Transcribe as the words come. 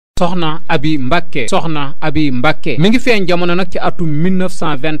Sokhna Aby Mbacke Sokhna Aby Mbacke mi ngi feeñ jamono nag ci atum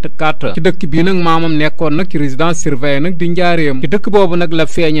 1924 ci dëkk bii nag maamam nekkoon nag ci résidence surveillée nag di njaareem ci dëkk boobu nag la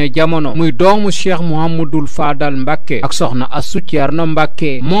feeñee jamono muy doomu Cheikh Mouhamadoul Fadal Mbacke ak soxna Astou Thierno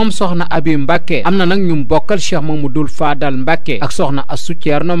Mbacke moom Sokhna Aby Mbacke am na nag ñu bokkal Cheikh Mouhamadoul Fadal Mbacke ak soxna Astou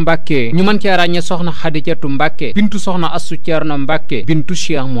Thierno Mbacke ñu mën cee ràññee soxna Xadijatu Mbacke bintu soxna Astou Thierno Mbacke bintu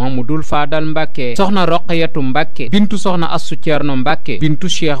Cheikh Mouhamadoul Fadal Mbacke soxna Roqayatu Mbacke bintu soxna Astou Thierno Mbacke bintu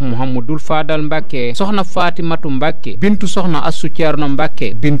Cheikh Mouhamadoul Fadal Mbacke soxna Fatimatu Mbacke bintu soxna Astou Thierno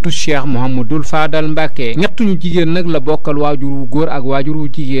Mbacke bintu Cheikh Mouhamadoul Fadal Mbacke ñettuñu jigéen nag la bokkal waajur wu góor ak waajur wu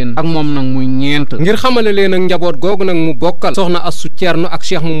jigéen ak moom nag muy ñeent ngir xamale leen nag njaboot googu nag mu bokkal soxna Astou Thierno ak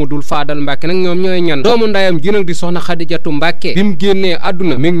Cheikh Mouhamadoul Fadal Mbacke nag ñoom ñooy ñan doomu ndayam ji nag di soxna Xadijatu Mbacke bi mu génnee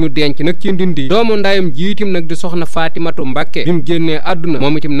àdduna mi ngi ñu denc nag ci ndindi doomu ndayam ji itam nag di soxna Fatimatu Mbacke bi mu génnee àdduna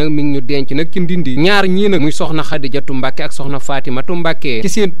moom itam nag mi ngi ñu denc nag ci ndindi ñaar ñii nag muy soxna Xadijatu Mbacke ak soxna Fatimatu Mbacke ci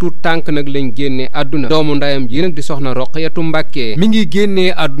seen tuut tànk nag lañ génnee àdduna doomu ndayam ji nag di soxna Roqayatu Mbacke mi ngi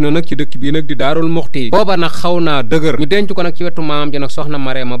génnee àdduna nag ci dëkk bii nag di Daarul Muxti booba nag xaw naa dëgër ñu denc ko nag ci wetu maam ji nag soxna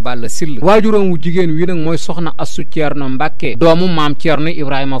Marema Balla Sill waajuram wu jigéen wi nag mooy soxna Astou Thierno Mbacke doomu maam Thierno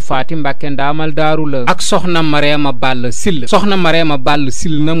Ibrahima Faty Mbacke ndaamal daaru la ak soxna Marema Balla Sill soxna Marema Balla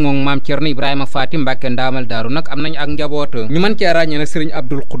Sill nag moom maam Thierno Ibrahima Faty Mbacke ndaamal daaru nag am nañ ak njaboot ñu mën cee ràññee nag sëriñ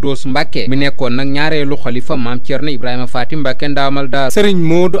Abdul Xudoos Mbacke mi nekkoon nag ñaareelu xalifa maam Thierno Ibrahima Faty Mbacke ndaamal daaru sëriñ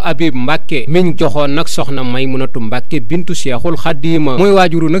Modou Aby Mbacke miñ joxoon nag soxna Maymunatu Mbacke bintu Cheikhul Xadima mooy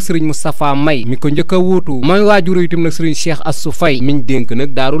waajuru nag sëriñ Moustapha May mi ko njëkk a wuutu mooy waajuru itam nag sëriñ Cheikh Assou Faye miñ dénk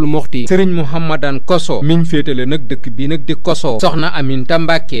nag Daarul Muxti sëriñ Mouhamadan Koso miñ féetale nag dëkk bii nag di Koso soxna Aminta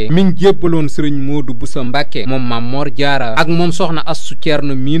Mbacke miñ jébbaloon sëriñ Modou Boussa Mbacke moom Maam Mor Jaara ak moom soxna Astou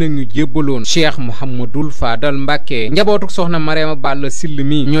Thierno mii nag ñu jébbaloon Cheikh Mouhamadoul Fadal Mbacke njabootuk soxna Marema Balla Sill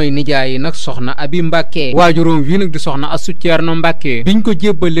mi ñooy nijaay yi nag soxna Aby Mbacke waajuróom wii nag di soxna Astou Thierno Mbacke biñ ko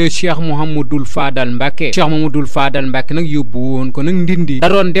jébbalee Cheikh Mouhamadoul Fadal Mbacke Cheikh Mouhamadoul Fadal Mbacke nag yóbbu woon ko nag ndindi da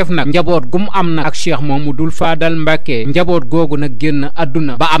doon def nag njaboot gum am nag ak Cheikh Mouhamadoul Fadal Mbacke njaboot googu nag génn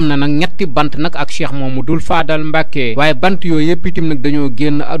àdduna ba am na nag ñetti bant nag ak Cheikh Mouhamadoul Fadal Mbacke waaye bant yooyu yëpp itam nag dañoo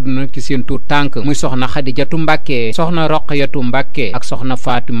génn àdduna ci seen tuut tànk muy soxna Xadijatu Mbacke soxna Roqayatu Mbacke ak soxna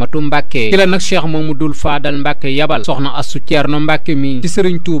Fatimatu Mbacke ci la nag Cheikh Mouhamadoul Fadal Mbacke yabal soxna Astou Thierno Mbacke mi ci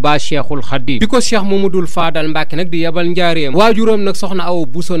sëriñ Touba Cheikhul Khadim bi ko Cheikh Mouhamadoul Fadal Mbacke nag di yabal njaareem waajuróom nag soxna Awa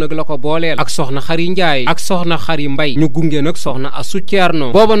Bousso nag la ko booleel ak soxna Xari Njaay ak soxna Xari Mbay ñu gunge nag soxna Astou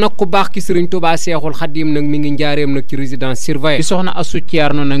Thierno booba nag ku baax ki sëriñ Touba Cheikhul Khadim nag mi ngi njaareem nag ci résidence surveillée bi soxna Astou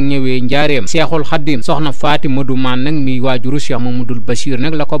Thierno nag ñëwee njaareem Cheikhul Khadim soxna Fatimatu Man nag mi waajuru Cheikh Mouhamadoul Bachir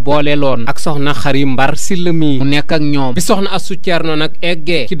nag la ko booleeloon ak soxna Xari Mbar Sill mi mu nekk ak ñoom bi soxna Astou Thierno nag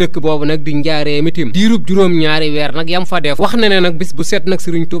eggee ci dëkk boobu nag di njaareem itim diirub juróom-ñaari weer nag yam fa def wax na ne nag bis bu set nag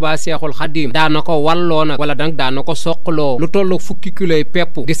sëriñ Touba Cheikhul Khadim daana ko walloo nag wala nag daana ko soqloo lu tollu fukki kiloy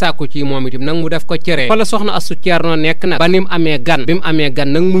pepp di sàkku ci moom itim nag mu def ko cere fa la soxna Astou Thierno nekk nag ba ni mu amee gan bi mu amee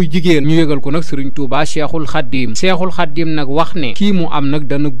gan nag muy jigéen ñu yëgal ko nag sëriñ Touba Cheikhul Khadim Cheikhul Khadim nag wax ne kii mu am nag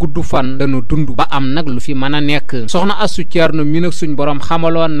dana gudd fan dana dund ba am nag lu fi mën a nekk soxna Astou Thierno mi nag suñ borom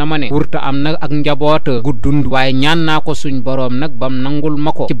xamaloon na ma ne wurta am nag ak njaboota gu dund waaye ñaan naa ko suñ borom nag bam nangul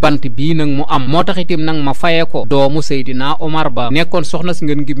ma ko ci bant bii nag mu am moo tax itam nag ma faye ko doomu Seydina Omar ba nekkoon soxna si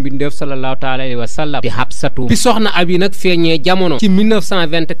ngeen ngi mbindeef sallallahu taala alayhi wa sallam di Habsatu bi soxna Aby nag feeñee jamono ci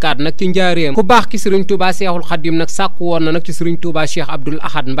 1924 nag ci njaareem ku baax ki sëriñ Touba Cheikhul Khadim nag sàkku woon na nag ci sëriñ Touba Cheikh Abdoul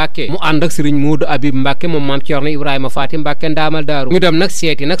Ahad Mbacke mu ànd ak sëriñ Modou Aby Mbacke moom maam Thierno Ibrahima Faty Mbacke ndaamal daaru ñu dem nag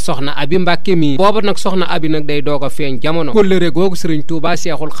seeti nag soxna Aby Mbacke mi booba nag soxna Aby nag day doog a feeñ jamono kóllëre googu sëriñ Touba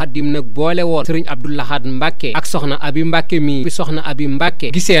Cheikhul Khadim nag boole woon sëriñ Abdoul Ahad Mbacke ak soxna Aby Mbacke mi bi soxna Aby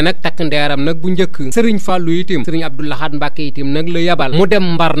Mbacke gisee nag takk ndeeram nag bu njëkk sëriñ Fallou itim sëriñ Abdoul Ahad Mbacke itim nag la yabal mu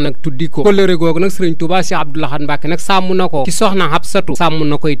dem Mbar nag tuddi ko kóllëre googu nag sëriñ Touba Cheikh Abdoul Ahad Mbacke nag sàmm na ko ci soxna Habsatu sàmm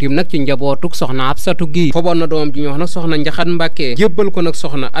na ko itim nag ci njabootuk soxna Habsatu gi foboon na doom ji ñu wax nag soxna Njaxat Mbacke jébbal ko nag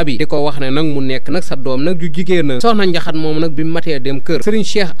soxna Aby di ko wax ne nag mu nekk nag sa doom nag ju jigéen na soxna Njaxat moom nag bi matee dem kër sëriñ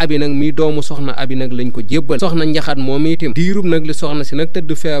Cheikh Aby nag mii doomu soxna Aby nag lañ ko jébbal soxna Njaxat moom itim diirub nag li soxna si nag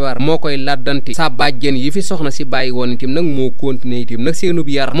tëdd feebar moo koy laddanti sa bàjjen yi fi soxna si bàyyi woon itim nag moo continué itim nag seenub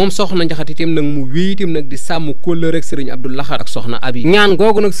yar moom soxna Njaxat itim nag mu wéy itim nag di sàmm kóllëre rek sëriñ Abdoul Ahad ak soxna Aby ñaan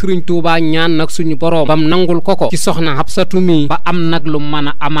googu nag sëriñ Touba ñaan nag suñu borom bam nangul ko ci soxna Habsatu mi ba am nag lu mën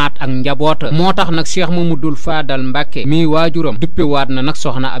a amaat ak njaboota moo tax nag Cheikh Mouhamadoul Fadal Mbacke mii waajuram duppewaat na nag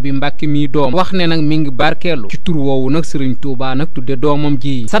soxna Aby Mbacke mii doom wax ne nag mi ngi barkeelu ci tur woowu nag sëriñ Touba nag tudde doomam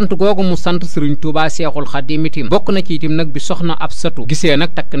ji sant googu mu sant sëriñ Touba Cheikhul Khadim itim bokk na ci itim nag bi soxna Habsatu gisee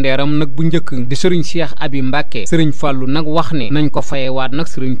nag takk ndeeram nag bu njëkk di sëriñ Cheikh Aby Mbacke sëriñ Fallou nag wax ne nañ ko fayewaat nag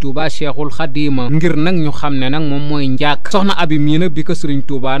sëriñ Touba Cheikhul Khadim ngir nag ñu xam ne nag moom mooy njaak soxna Aby mii nag bi ko sëriñ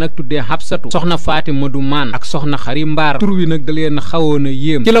Touba nag tuddee Habsatu soxna Fatimatu Man ak soxna Xari Mbaar tur wi nag da leen xawoon a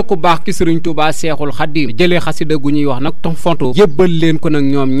yéem ci la ku baax ki sëriñ Touba Seexul Xadim jëlee xasida gu ñuy wax nag tonfonto jébbal leen ko nag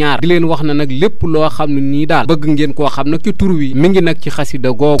ñoom ñaar di leen wax na nag lépp loo xam ne nii daal bëgg ngeen koo xam nag ci tur wi mi ngi nag ci xasida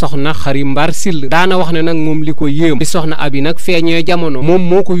googu soxna xari mbar sill daana wax ne nag moom li ko yéem di soxna abi nag feeñee jamono moom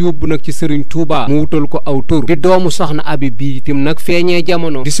moo ko yóbbu nag ci sëriñ Touba mu wutal ko aw tur di doomu soxna abi bii itam nag feeñee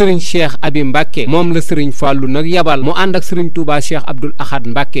jamono di sëriñ Cheikh Aby Mbacke moom la sëriñ Fallu nag yabal mu ànd ak sëriñ Touba Cheikh Abdoul Ahad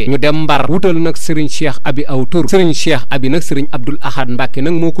Mbacke ñu dem Mbar wutal nag sëriñ Cheikh Aby aw tur sëriñ Cheikh Aby nag sëriñ Abdoul Ahad Mbacke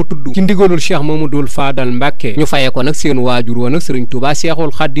nag moo ko tudd ci ndigalul Cheikh Mamadou Fadal Mbacke ñu faye ko nag seen waajur woon nag sëriñ Touba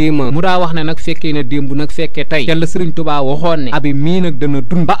Cheikhul Khadim mu daa wax ne nag fekkee ne démb nag fekkee tey ca la sëriñ Touba waxoon ne abi mii nag dana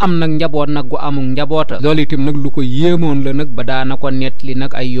dund ba am nag njaboot nag gu amul njaboota loolu itam nag lu ko yéemoon la nag ba daana ko nettali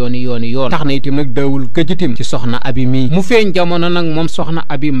nag ay yooni yoon tax na itam nag dawul gëjitim ci soxna abi mii mu feeñ jamono nag moom soxna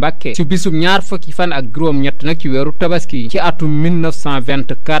Aby Mbacke ci bisum ñaar fukki fan ak juróom-ñett nag ci weeru tabaski ci atum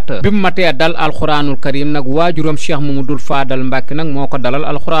 1924 bi mu matee dal alxuraanul karim nag waajuram Cheikh Mamadou Fadal Mbacke nag moo ko dalal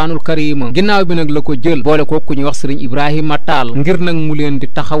alxuraanul karim ginnaaw bi nag la ko jël boole ko ku ñuy wax sëriñ Ibrahima Taal ngir nag mu leen di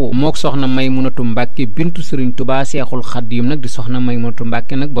taxawu mook soxna Maymunatu Mbacke bintu sëriñ Touba Seexul Xadim nag di soxna Maymunatu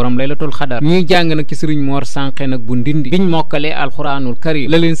Mbacke nag borom laylatul xadar ñuy jàng nag ci sëriñ Mor Sànqe nag bu ndindi biñ mokkalee alxuraanul karim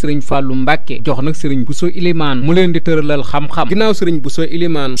la leen sëriñ Fallu Mbacke jox nag sëriñ Bousso Ilimaan mu leen di tëralal xam-xam ginnaaw sëriñ Bousso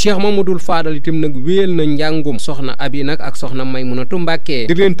Ilimaan Cheikh Mamadou Fadal itam nag wéyal na njàngum soxna Aby nag ak soxna Maymunatu Mbacke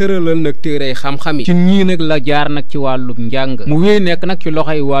di leen tëralal nag téerey xam-xam yi ci ñii nag la jaar nag ci wàllum njàng mu wéy nekk nag ci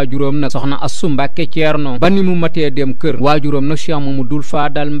loxoy waajuram nag soxna Astou Mbacke Thierno ba ni mu matee dem kër waajuram nag Cheikh Mamadou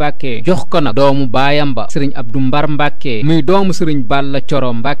Fadal Mbacke jox ko nag doomu baayam ba sëriñ Abdou Mbar Mbacke muy doomu sëriñ Balla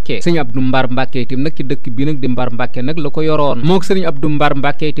Coro Mbacke sëriñ Abdou Mbar Mbacke itam nag ci dëkk bi nag di Mbar Mbacke nag la ko yoroon mook sëriñ Abdou Mbar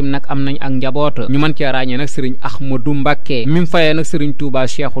Mbacke itam nag am nañ ak njaboota ñu mën cee ràññee nag sëriñ Ahmadou Mbacke mi mu fayee nag sëriñ Touba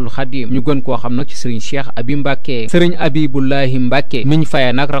Cheikhul Khadim ñu gën koo xam nag ci sëriñ Cheikh Aby Mbacke sëriñ Abibullahi Mbacke mi ñu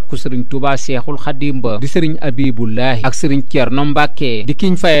fayee nag rakku sëriñ Touba Cheikhul Khadim ba di sëriñ Abibullahi ak sëriñ Thierno Mbacke di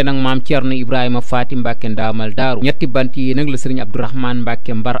kiñ fayee nag maam Thierno Ibrahima Faty Mbacke ndaamal daaru ñetti bant yi nag la sëriñ Abdourahmane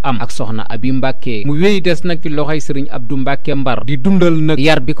Mbacke Mbar am ak soxna Aby Mbacke mu wéy des nag ci loxoy sëriñ Abdou Mbacke Mbar di dundal nag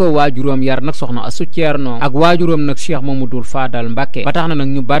yar bi ko waajuróom yar nag soxna Astou Thierno ak waajuróom nag Cheikh Mamadou Fadal Mbacke ba tax na nag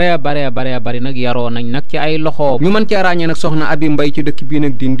ñu bare bari nag yaroo nañ nag ci ay loxo ñu mën cee ràññee nag soxna Aby Mbay ci dëkk bii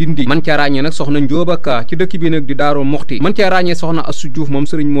nag di Ndindi mën cee ràññee nag soxna Njóobaka ci dëkk bii nag di Daaru Muxti mën cee ràññee soxna Astou Diouf moom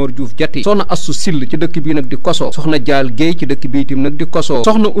sëriñ Mor Diouf Jatti soxna Astou Sill ci dëkk bii nag di Koso soxna Jaal Géey ci dëkk bii itam nag di Koso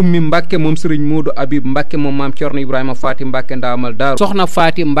soxna Ummi Mbacke moom sëriñ Moodu Abib Mbacke moom maam Thierno Ibrahima Faty Mbacke ndaamal daaru soxna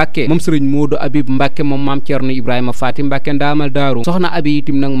Faty Mbacke moom sëriñ Moodu Abib Mbacke moom maam Thierno Ibrahima Faty Mbacke ndaamal daaru soxna Aby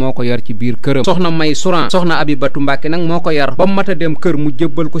itam nag moo ko yar ci biir këram soxna May Souran soxna Aby Batu Mbacke nag moo ko yar ba mu mat a dem kër mu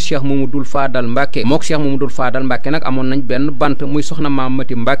jébbal ko Cheikh Mamadou Fadal Mbacke mook Cheikh Mamadou Fadal Mbacke nag amoon nañ benn bant muy soxna Maam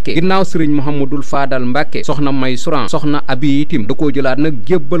Mati Mbacke ginnaaw sëriñ Mouhamadou Fadal Mbacke soxna May Souran soxna Aby itam da koo jëlaat nag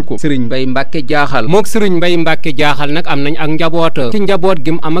jébbal ko sëriñ Mbay Mbacke jaaxal mook sëriñ Mbay Mbacke jaaxal nag am nañ ak njaboota ci njaboot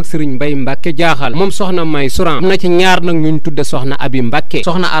gi mu am ak sëriñ Mbay Mbacke jaaxal moom soxna May Souran am na ci ñaar nag ñuñ tudde soxna Aby Mbacke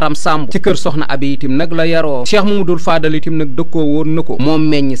soxna Aram Samb ci kër soxna Aby itam nag la yaroo Cheikh Mamadou Fadal itam nag dëkkoo woon na ko moom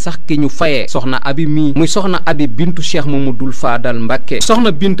meññ sax ki ñu fayee soxna Aby mii muy soxna Aby bintu Cheikh Mamadou Fadal Mbacke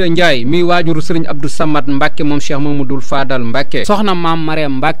soxna Binta Ndiaye mi waajuru sëriñ Abdou Samad Mbacke moom Cheikh Mamadou Fadal Mbacke soxna Maam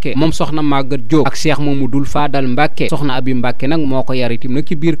Marème Mbacke moom soxna Maguette Diop ak Cheikh Mamadou Fadal Mbacke soxna Aby Mbacke nag moo ko yar itam nag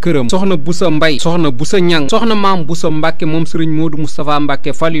ci biir këram soxna Boussa Mbay soxna Boussa Ñang soxna Maam Boussa Mbacke moom sëriñ Modou Moustapha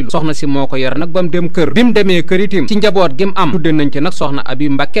Mbacke Falilou soxna si moo ko yar nag ba mu dem kër bi mu demee kër itam ci njaboot gi mu am tudde nañ ci nag soxna Aby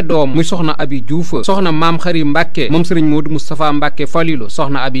Mbacke doom muy soxna Aby Diouf soxna Maam Xari Mbacke moom sëriñ Modou Moustapha Mbacke Falilou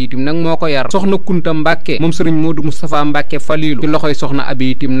soxna Aby itam nag moo ko yar soxna Kunta Mbacke moom sëriñ Modou Moustapha Mbacke Falilou ci loxoy soxna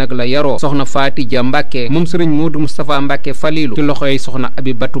Aby itam nag la yaroo soxna Faty Dia Mbacke moom sëriñ Modou Moustapha Mbacke Falilou ci loxoy soxna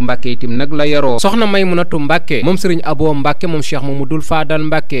Aby Batu Mbacke itam nag la yaroo soxna Maymunatu Mbacke moom sëriñ Abo Mbacke moom Cheikh Mamadou Fadal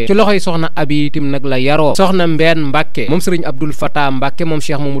Mbacke ci loxoy soxna Aby itam nag la yaroo soxna Mbeen Mbacke moom sëriñ Abdoul Fatah Mbacke moom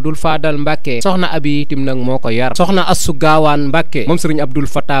Cheikh Mamadou Fadal Mbacke soxna Aby itam nag moo ko yar soxna Astou Gaawaan Mbacke moom sëriñ Abdoul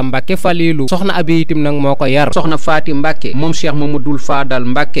Fatah Mbacke Falilou soxna Aby itam nag moo ko yar soxna Faty Mbacke moom Cheikh Mamadou Fadal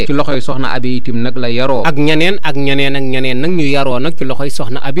Mbacke ci loxoy soxna Aby itam nag la yaroo ak ñeneen nag ñu yaroo nag ci loxoy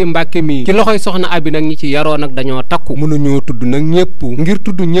soxna Aby Mbacke mii ci loxoy soxna Aby nag ñi ci yaroo nag dañoo takku mënuñoo tudd nag ñëpp ngir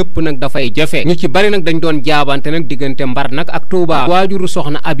tudd ñëpp nag dafay jafe ñu ci bari nag dañ doon jaabante nag diggante Mbar nag ak Touba waajuru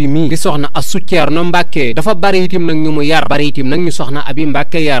soxna Aby mii di soxna Astou Thierno Mbacke dafa bari itam nag ñu mu yar bari itam nag ñu soxna Aby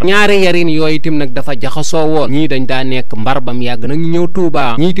Mbacke yar ñaari yarin yooyu itam nag dafa jaxasoo woon ñii dañ daa nekk Mbar ba mu yàgg nag ñu ñëw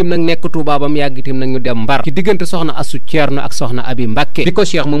Touba ñii itam nag nekk Touba ba mu yàgg itam nag ñu dem Mbar ci diggante soxna Astou Thierno ak soxna Aby Mbacke di ko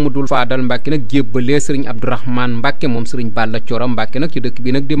Cheikh Mamadou Fadal Mbacke nag jébbalee sëriñ Abdourahmane Mbacke moom sëriñ Balla Coro Mbacke nag ci dëkk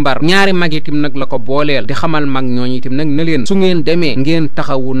bi nag di Mbar ñaari mag itam nag la ko booleel di xamal mag ñooñu itam nag ne leen su ngeen demee ngeen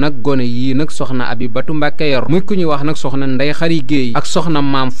taxawu nag gone yii nag soxna Aby Batu Mbacke yor muy ku ñuy wax nag soxna Ndey Xari Géey ak soxna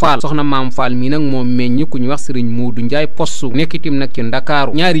Maam Fall mii nag moom meññ ku ñuy wax sëriñ Moodu Njaay postu nekk itam nag ci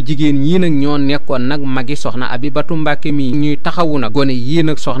Ndakaaru ñaari jigéen yii nag ñoo nekkoon nag magi soxna Aby Bintou Mbacke mi ñuy taxawu nag gone yii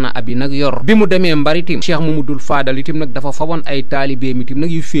nag soxna Aby nag yor bi mu demee Mbar itam Cheikh Mamadou Fadal itam nag dafa faboon ay taalibeem itam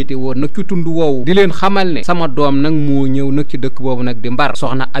nag yu féete woon nag ci tund woowu di leen xamal ne sama doom nag moo ñëw nag ci dëkk boobu nag di Mbar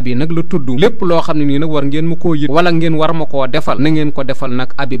soxna Aby nag la tudd lépp loo xam ne nii nag war ngeen ma koo yët wala ngeen war ma koo defal na ngeen ko defal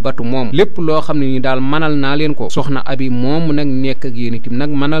nag Aby Bintou moom lépp loo xam ne nii daal manal naa leen ko soxna Aby moom nag nekk ak yéen itam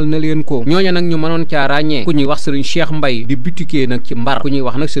nag manal na leen ko ñooña nag ñu mënoon caa ràññee ku ñuy wax sëriñ Cheikh Mbay di butiqué nag ci Mbar ku ñuy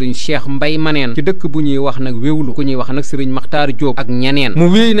wax nag sëriñ Cheikh Mbay maneen ci dëkk bu ñuy wax nag wéwlu ku ñuy wax nag sëriñ Maxtaar Jóob ak ñeneen mu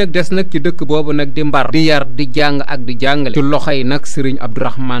wéy nag des nag ci dëkk boobu nag di Mbar di yar di jàng ak di jàngale ci loxoy nag sëriñ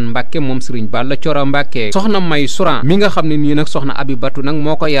Abdourahmane Mbacke moom sëriñ Balla Coro Mbacke soxna May Souran mi nga xam ne nii nag soxna Aby Bintou nag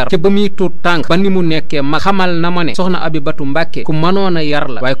moo ko yar ca ba muy tuut tànk ba ni mu nekkee mag xamal na ma ne soxna Aby Bintou Mbacke ku mënoon a yar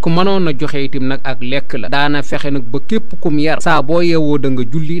la waaye ku mënoon a joxe itam nag ak lekk la daana fexe nag ba képp kum yar saa boo yeewoo da nga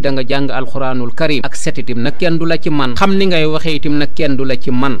julli da nga jàng alxuraanul karim ak set itam nag kenn du la ci man xam ni ngay waxee itam nag kenn du la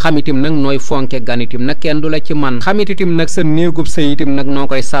ci man xam itam nag nooy fonke gan itam nag kenn du la ci man xamit itam nag sa néegub sëy itam nag noo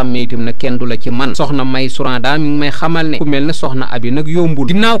koy sàmmee itam nag kenn du la ci man soxna May Souran daa mi ngi may xamal ne ku mel ne soxna Aby nag yombul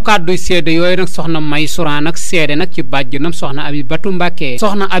ginnaaw kàdduy seede yooyu nag soxna May Souran nag seede nag ci bàjjanam soxna Aby Bintou Mbacke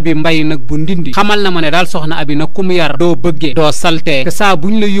soxna Aby Mbay nag bu ndindi xamal na ma ne daal soxna Aby nag ku mu yar doo bëggee doo saltee te saa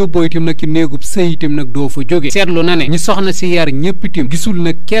buñ la yóbboo itam nag ci néegub sëy itam nag doo fa jóge seetlu na ne ñi soxna si yar ñëpp itam gisul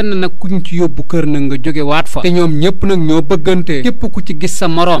nag kenn nag kuñ ci yóbbu kër nag nga jóge waat fa te ñoom ñëpp nag ñoo bëggante képp ku ci gis sa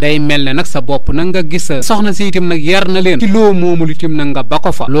moroom day mel ne nag sa bopp nag nga gis soxna si itam nag yar na leen ci loo moomul itam nag nga ba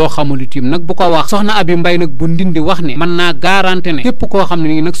ko fa loo xamul itam nag bu ko wax soxna Aby Mbay nag bu ndindi wax ne mën naa garanté ne képp koo xam ne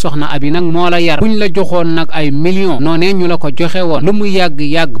nii nag soxna Aby nag moo la yar buñ la joxoon nag ay millions noonee ñu la ko joxe woon lu mu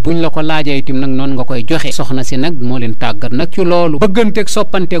yàgg-yàgg buñ la ko laajee itam nag noonu nga koy joxe soxna si nag moo leen tàggat nag ci loolu bëgganteeg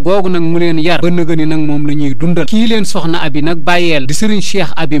soppante googu nag mu leen yar ba nëga ni nag moom la ñuy dundal kii leen soxna Aby nag bàyyeel di sëriñ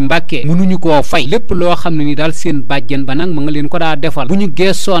Cheikh Aby Mbacke mënuñu koo fay lépp loo xam ne ni daal seen bàjjen ba nag ma nga leen ko daa defal bu ñu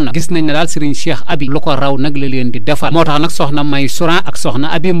geesoo nag gis nañ ne daal sëriñ Cheikh Aby lu ko raw nag la leen di defal moo tax nag soxna May Souran ak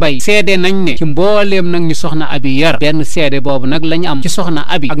soxna Aby Mbay seede nañ ne ci mbooleem nag ñu soxna Aby yar benn seede boobu nag lañ am ci soxna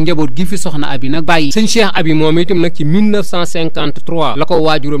Aby ak njaboot gi fi soxna Aby nag bàyyi sëñ Cheikh Aby moom itam nag ci 1953 la ko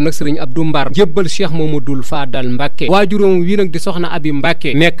waajuróom nag sëriñ Abdou Mbar jébbal Cheikh Mamadou Fadal Mbacke waajuróom wii nag di soxna Aby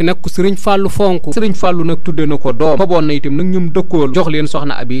Mbacke nekk nag ku sëriñ Fàllu fonk sëriñ Fàllu nag tudde na ko doom faboon na itam nag ñum dëkkool jox leen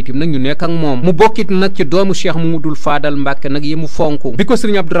soxna Aby itam nag ñu nekk ak moom mu bokkit nag ci doomu Cheikh Mamadou Fadal Mbacke nag yi mu fonk bi ko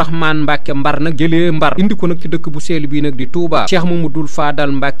sëriñ Abdourahmane Mbacke Mbar nag jëlee Mbar indi ko nag ci dëkk bu seel bii nag di Touba Cheikh Mamadou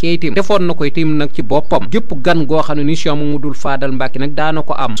Fadal Mbacke itam defoon na ko itam nag ci boppam gépp gan goo xam ne ni Cheikh Mamadou Fadal Mbacke nag daana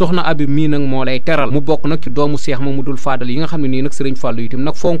ko am soxna Aby mii nag moo lay teral mu bokk nag ci doomu Cheikh Mamadou Fadal yi nga xam ne nii nag sëriñ Fàllu itam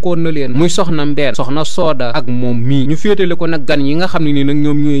nag fonkoon na leen muy soxna Mbeen soxna Sooda ak moom mii ñu féetale ko nag gan yi nga xam ne nii nag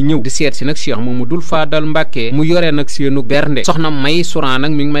ñoom ñooy ñëw di seet si nag Cheikh Mamadou Fadal Mbacke mu yore nag seenu bernde soxna May Souran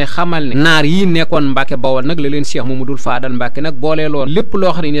nag mi ngi may xamal ne naar yi nekkoon Mbacke Bawol nag la leen Cheikh Mamadou Fadal Mbacke nag boolee loon lépp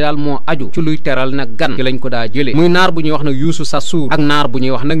loo xam ne ni daal moo aju ci luy teral nag gan ci lañ ko daa jëlee muy naar bu ñuy wax nag Youssou Sassour ak naar bu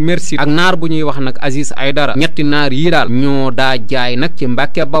ñuy wax nag Merci ak naar bu ñuy wax nag Aziz Aydara ñetti naar yi daal ñoo daa jaay nag ci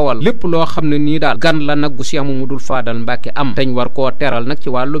Mbacke Bawol lépp loo xam ne nii daal gan la nag gu Cheikh Mamadou Fadal Mbacke am teñ war koo teral nag ci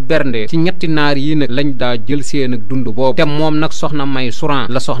wàllu bernde ci ñetti naar yi nag lañ daa jël seen ak dund boobu te moom nag soxna May Souran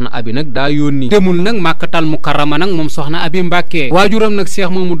la soxna Aby nag daa yónni demul nag Màkkatal Mukarrama nag moom soxna Aby Mbacke waajuram nag Cheikh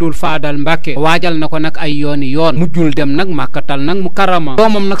Mamadou Fadal Mbacke waajal na ko nag ay yooni yoon mujjul dem nag Màkkatal nag Mukarrama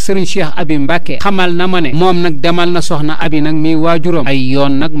doomam nag sëriñ Cheikh Aby Mbacke xamal na ma ne moom nag demal na soxna Aby nag mi waajuram ay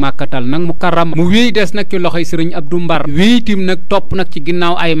yoon nag Màkkatal nag Mukarrama mu wéy des nag ci loxoy sëriñ Abdou Mbar wéytim nag topp nag ci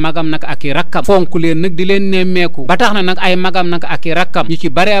ginnaaw ay magam nag ak i rakkam fonk leen nag di leen nemmeeku ba tax na nag ay magam nag ak i rakkam ñu ci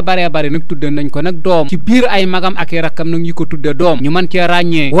baree nag tudde nañ ko nag doom ci biir ay magam ak i rakkam nag ñu ko tudde doom ñu mën cee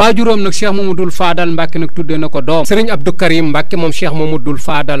ràññee waajuróom nag Cheikh Mamadou Fadal Mbacke nag tudde na ko doom sëriñ Abdou Karim Mbacke moom Cheikh Mamadou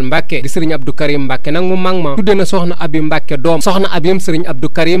Fadal Mbacke di sëriñ Abdou Karim Mbacke nag mu mag ma tudde na soxna Aby Mbacke doom soxna Aby sëriñ Abdou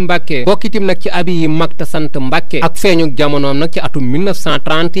Karim Mbacke bokkitim nag ci Aby yi mag te sant Mbacke ak feeñu jamonoom nag ci atum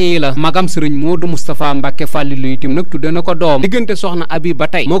 1930 yi la magam sëriñ Modou Moustapha Mbacke Falilou itam nag tudde na ko doom diggante soxna Aby ba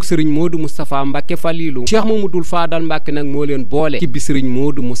tey mook sëriñ Modou Moustapha Mbacke Falilou Cheikh Mamadou Fadal Mbacke nag moo leen boole ci bi sëriñ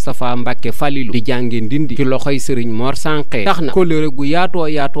Modou Moustapha Mbacke Falilou di jàngee ndindi ci loxoy sëriñ Mor Sànqe tax na kóllëre gu yaatu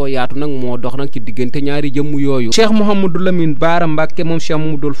nag moo dox nag ci diggante ñaari jëmm yooyu Cheikh Mouhamadou Lamine Baara Mbacke moom Cheikh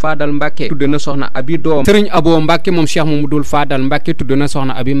Mamadou Fadal Mbacke tudde na soxna Aby doom sëriñ Abo Mbacke moom Cheikh Mamadou Fadal Mbacke tudde na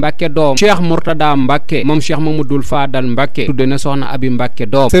soxna Aby Mbacke doom Cheikh Mourtada Mbacke moom Cheikh Mamadou Fadal Mbacke tudde na soxna Aby Mbacke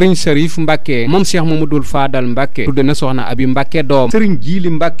doom sëriñ Sharif Mbacke moom Cheikh Mamadou Fadal Mbacke tudde na soxna Aby Mbacke doom sëriñ Jili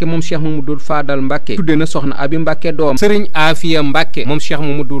Mbacke moom Cheikh Mamadou Fadal Mbacke tudde na soxna Aby Mbacke doom sëriñ Afiya Mbacke moom Cheikh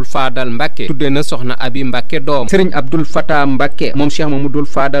Mamadou Fadal Mbacke tudde na soxna Aby Mbacke doom sëriñ Abdoul Fatah Mbacke moom Cheikh Mamadou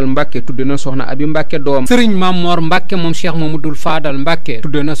Fadal Mbacke tudde na soxna Aby Mbacke doom sëriñ Mamor Mbacke moom Cheikh Mamadou Fadal Mbacke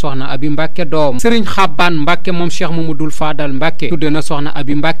tudde na soxna Aby Mbacke doom sëriñ Xabba Xabbaan Mbacke moom Cheikh Mamadou Fadal Mbacke tudde na soxna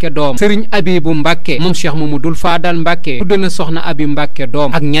Aby Mbacke doom Serigne Abibu Mbacke moom Cheikh Mamadou Fadal Mbacke tudde na soxna Aby Mbacke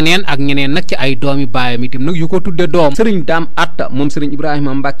doom ak ñeneen nag ci ay doomi baayam itam nag yu ko tudde doom Serigne Dame Atta moom Serigne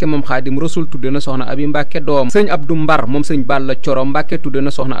Ibrahima Mbacke moom Xaadim Rasul tudde na soxna Aby Mbacke doom Serigne Abdou Mbar moom Serigne Balla Coro Mbacke tudde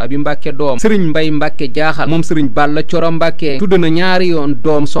na soxna Aby Mbacke doom Serigne Mbay Mbacke Jaaxal moom Serigne Balla Coro Mbacke tudde na ñaari yoon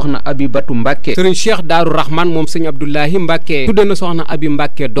doom soxna Aby Batu Mbacke Serigne Cheikh Daaru Rahman moom Serigne Abdoulahi Mbacke tudde na soxna Aby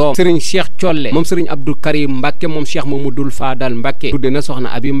Mbacke doom Serigne Cheikh Colle moom Serigne Abdou Karim Mbacke moom Cheikh Mamadou Fadal Mbacke tudde na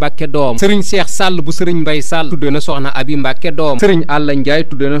soxna Aby Mbacke doom Serigne Cheikh Sall bu Serigne Mbay Sall tudde na soxna Aby Mbacke doom Serigne Alla Ndiaye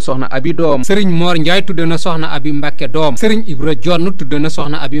tudde na soxna Aby doom Serigne Mor Ndiaye tudde na soxna Aby Mbacke doom Serigne Ibra Jonn tudde na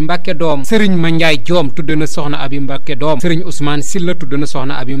soxna Aby Mbacke doom Serigne Mandiaye Diom tudde na soxna Aby Mbacke doom Serigne Ousmane Silla tudde na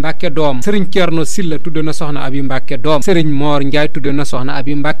soxna Aby Mbacke doom Serigne Thierno Silla tudde na soxna Aby Mbacke doom Serigne Mor Ndiaye tudde na soxna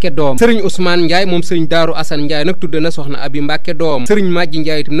Aby Mbacke doom Serigne Ousmane Ndiaye moom Serigne Daaru Assane Ndiaye nag tudde na soxna Aby Mbacke doom Serigne Madji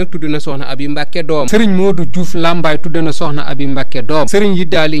Ndiaye itam nag tudde na soxna Aby Mbacke doom Serigne Modou Diouf Lambaye tudde na soxna Aby Mbacke doom Serigne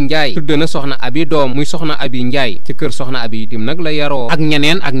Yiddaali Ndiaye tudde na soxna Aby doom muy soxna Aby Ndiaye ci kër soxna Aby itam nag la yaroo ak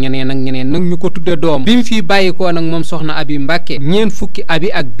ñeneen nag ñu ko tudde doom bi mu fii bàyyikoo nag moom soxna Aby Mbacke ñeen fukki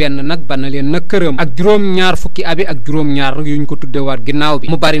Aby ak benn nag bana leen nag këram ak juróom-ñaar fukki Aby ak juróom-ñaar nag yuñ ko tudde waat ginnaaw bi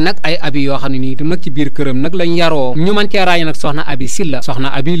mu bari nag ay Aby yoo xam ne nii itam nag ci biir këram nag lañ yaroo ñu mën cee ràññee nag soxna Aby Silla soxna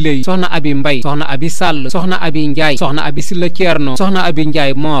Aby Lëy soxna Aby Mbay soxna Aby Sall soxna Aby Ndiaye soxna Aby Silla Thierno soxna Aby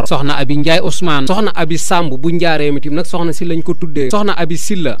Ndiaye Mor soxna Aby Ndiaye Ousmane soxna Aby Samb bu njaareem itam nag soxna si lañ ko tuddee soxna Aby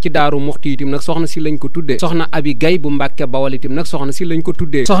Silla ci Daaru Muxti itam nag soxna si lañ ko tuddee soxna Aby Gay bu Mbàkke Bawal itam nag soxna si lañ ko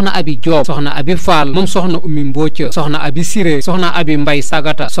tuddee soxna Aby Joob soxna Aby Faal moom soxna Ummi Mbocca soxna Aby Siré soxna Aby Mbay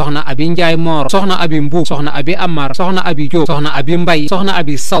Sagata soxna Aby Ndiaye Mor soxna Aby Mbuub soxna Aby Amar soxna Aby Joob soxna Aby Mbay soxna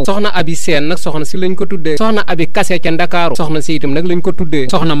Aby Saw soxna Aby Seen nag soxna si lañ ko tuddee soxna Aby Kase ca Ndakaaru soxna si itam nag lañ ko tuddee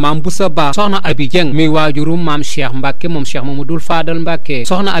soxna Maam Busa Ba soxna Aby Jeng muy waajuru Maam Cheikh Mbacke moom Cheikh Mamadou Fadal Mbacke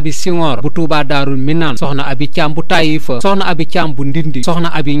soxna Aby Singor bu Touba Daarul Minaan soxna Aby Caam bu Tayifa soxna Aby Caam bu Ndindi soxna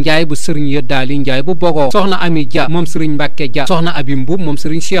Aby Ndiaye bu Serigne Yeddaali Ndiaye bu Bogo soxna Ami Dia moom Serigne Mbacke Dia soxna Aby Mbuub moom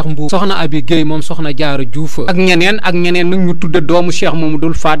Serigne Cheikh Mbuub soxna Aby Guèye moom soxna Jaara Juuf ak ñeneen nag ñu tudde doomu Cheikh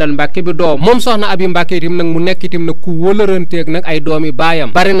Mamadou Fadal Mbacke bi doom moom soxna Aby Mbacke itam nag mu nekk itam nag ku wëlëranteeg nag ay doomi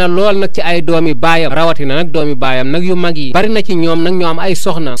baayam bari na lool nag ci ay doomi baayam rawatina nag doomi baayam nag yu mag yi bari na ci ñoom nag ñoo am ay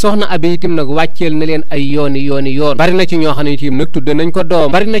soxna Aby itam nag wàcceel na leen ay yooni yoon bari na ci ñoo xam ne itam nag tudde nañ ko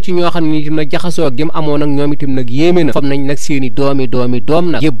doom bari na ci ñoo xam ne itam nag jaxasoo gi mu amoon nag ñoom itam nag yéeme na fam nañ nag seeni doomi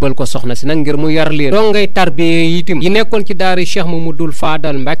doom nag yébbal ko soxna si nag ngir mu yar leen doo ngay tarbiye itam yi nekkoon ci daara Cheikh Mamadou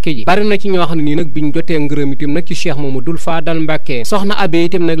Fadal Mbacke ji bari na ci ñoo xam ne nii nag biñ jotee ngërëm itam nag ci Cheikh Mamadou Fadal Mbacke soxna Aby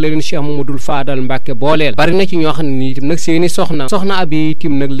itam nag la leen Cheikh Mamadou Fadal Mbacke booleel bari na ci ñoo xam ne nii itam nag seeni soxna Aby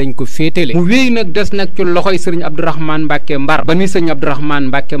itam nag lañ ko féetale mu wéy nag des nag ci loxoy Serigne Abdourahmane Mbacke Mbar ba ni Serigne Abdourahmane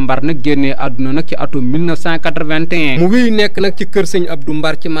Mbacke Mbar nag génnee àdduna nag ci atum 1981 mu wéy nekk nag ci kër Serigne Abdou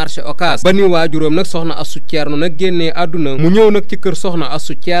Mbar ci marché Ocass ba ni waajuróom nag soxna Astou Thierno nag génnee àdduna mu ñëw nag ci kër soxna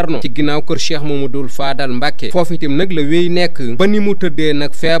Astou Thierno ci ginnaaw kër Cheikh Mamadou Fadal Mbacke foofu itam nag la wéy nekk ba ni mu tëddee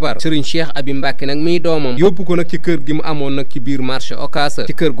nag feebar Serigne Cheikh Aby Mbacke nag miy doomam yóbbu ko nag ci kër gi mu amoon nag ci biir marché Ocass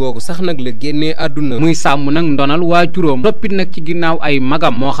ci kër googu sax nag la génnee àdduna muy sàmm nag ndonal waajuróom toppit nag ci ginnaaw ay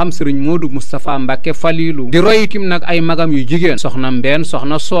magam moo xam Serigne Modou Moustapha Mbacke Falilou di roy itam nag ay magam yu jigéen soxna Mbène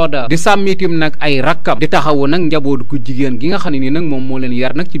soxna Sooda di sàmm itam nag ay rakkam di taxawu nag njaboot gu jigéen gi nga xam ne nii nag moom moo leen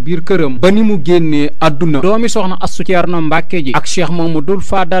yar nag ci biir këram ba ni mu génnee àdduna doomi soxna Astou Thierno Mbacke ji ak Cheikh Mamadou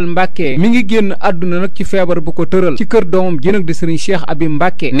Fadal Mbacke mi ngi génn àdduna nag ci feebar bu ko tëral ci kër doomam ji nag di Serigne Cheikh Aby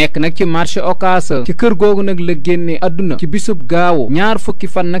Mbacke nekk nag ci marché Ocass ci kër googu nag la génnee àdduna ci bisub gaawu ñaar fukki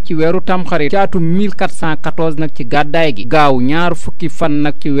fan nag ci weeru tamxarit ci atum 1414 nag ci gàddaay gi gaaw ñaar fukki fan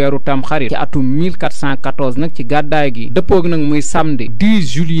nag ci weeru tamxarit ci atum 1414 nag ci gàddaay gi dëppoog nag muy samedi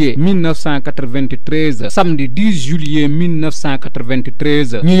 10 juillet 1993 samedi 10 juillet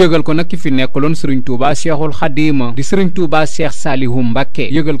 1993 ñu yëgal ko nag ki fi nekkaloon Serigne Touba Cheikhul Khadima di Serigne Touba Cheikh Salihou Mbacke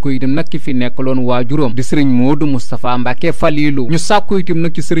yëgal ko itam nag ki fi nekkaloon waajuram di Serigne Modou Moustapha Mbacke Falilou ñu sàkku itam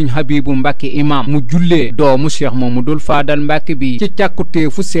nag ci Serigne Habibou Mbacke imam mu jullee doomu Cheikh Mamadou Fadal Mbacke bi ci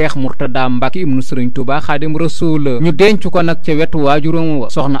càkkuteefu Cheikh Mourtada Mbacke ibnu Serigne Touba Khadim Rasoul ñu denc ko nag ca wetu waajuram wa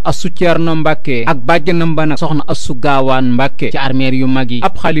soxna Astou Thierno Mbacke ak bàjjanam ba nag soxna Astou Gaawaan Mbacke ci armeer yu mag yi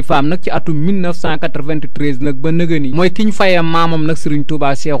ab xalifaam nag ci atum 1993 nag ba nëgëni mooy kiñ faye maamam nag Serigne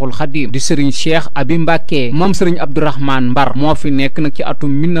Touba Cheikhul Khadim di Serigne Cheikh Aby Mbacke moom Serigne Abdourahmane Mbar moo fi nekk nag ci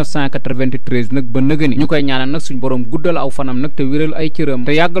atum 1993 nag ba nëgëni ñu koy ñaanal nag suñ borom guddal aw fanam nag te wéral ay cëram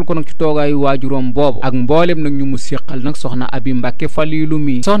te yàggal ko nag ci toogaayu waajuram boobu ak mboolem nag ñu mu séqal nag soxna Aby Mbacke Falilou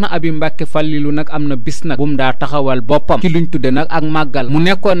mi soxna Aby Mbacke Falilou nag am na bis nag bu mu daa taxawal boppam ci luñ tudde nag ak màggal mu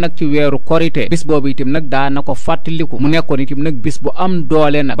nekkoon nag ci weeru korité bis boobu itam nag daa na ko fàttaliku mu nekkoon itam nag bis bu am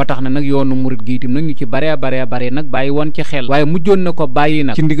doole nag ba tax na nag yoonu murit gi itam nag ñu ci bare nag bàyyi woon ci xel waaye mujjoon na ko bàyyi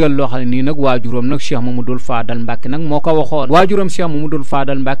nag ci ndigal loo xam ne nii nag waajuram nag Cheikh Mamadou Fadal Mbacke nag moo ko waxoon waajuram Cheikh Mamadou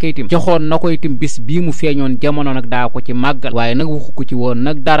Fadal Mbacke itam joxoon na ko itam bis bii mu feeñoon jamono nag daa ko ci màggal waaye nag waxu ko ci woon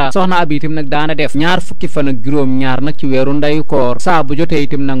nag dara soxna Aby itam nag daana def ñaar fukki fan ak juróom-ñaar nag ci weeru ndeyu koor saa bu jotee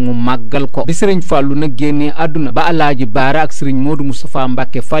itam nag mu màggal ko bi Serigne Fallou nag génnee àdduna ba Alaaji Baara ak Serigne Modou Moustapha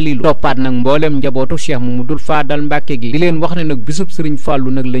Mbacke Falilou toppaat nag mbooleem njabootu Cheikh Mamadou Fadal Mbacke gi di leen wax ne nag bisub Serigne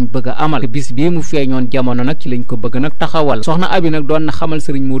Fallou nag lañ bëgg a amal te bis bii mu feeñoon jamono nag ci lañ ko bëgg nag taxawal soxna Aby nag doon na xamal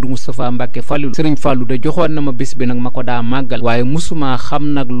Serigne Modou Moustapha Mbacke Falilou Serigne Fallou da joxoon na ma bis bi nag ma ko daa màggal waaye musuma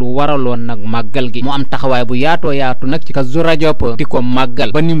xam nag lu waraloon nag màggal gi mu am taxawaay bu yaatoo yaatu nag ci Kazu Rajab di ko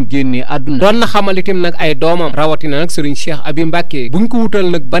màggal ba ni mu génnee àdduna doon na xamal itam nag ay doomam rawatina nag Serigne Cheikh Aby Mbacke buñ ko wutal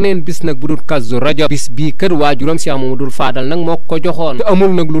nag baneen bis nag bu dul Kazu Rajab bis bii kër waajuram Cheikh Mamadou Fadal nag moo ko joxoon te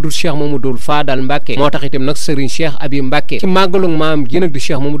amul nag lu dul Cheikh Mamadou Fadal Mbacke moo tax itam nag Serigne Cheikh Aby Mbacke ci màggalug maam gi nag di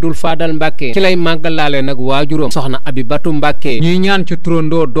Cheikh Mamadou Fadal Mbacke ci lay màggalaale nag waajuram soxna Aby Bintou Mbacke ñuy ñaan ci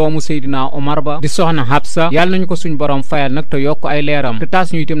turandoo doomu Seydina Omar ba di soxna Habsa yàlla nañu ko suñ borom fayal nag te yokk ay leeram te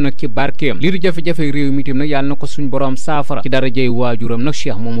taas ñu itam nag ci barkeem lii di jafe-jafe réew mi itam nag yàlla na ko suñ borom saafara ci darajey waajuram nag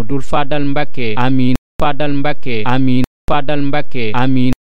Cheikh Mamadou Fadal Mbacke amiin Fadal Mbacke amiin Fadal Mbacke amiin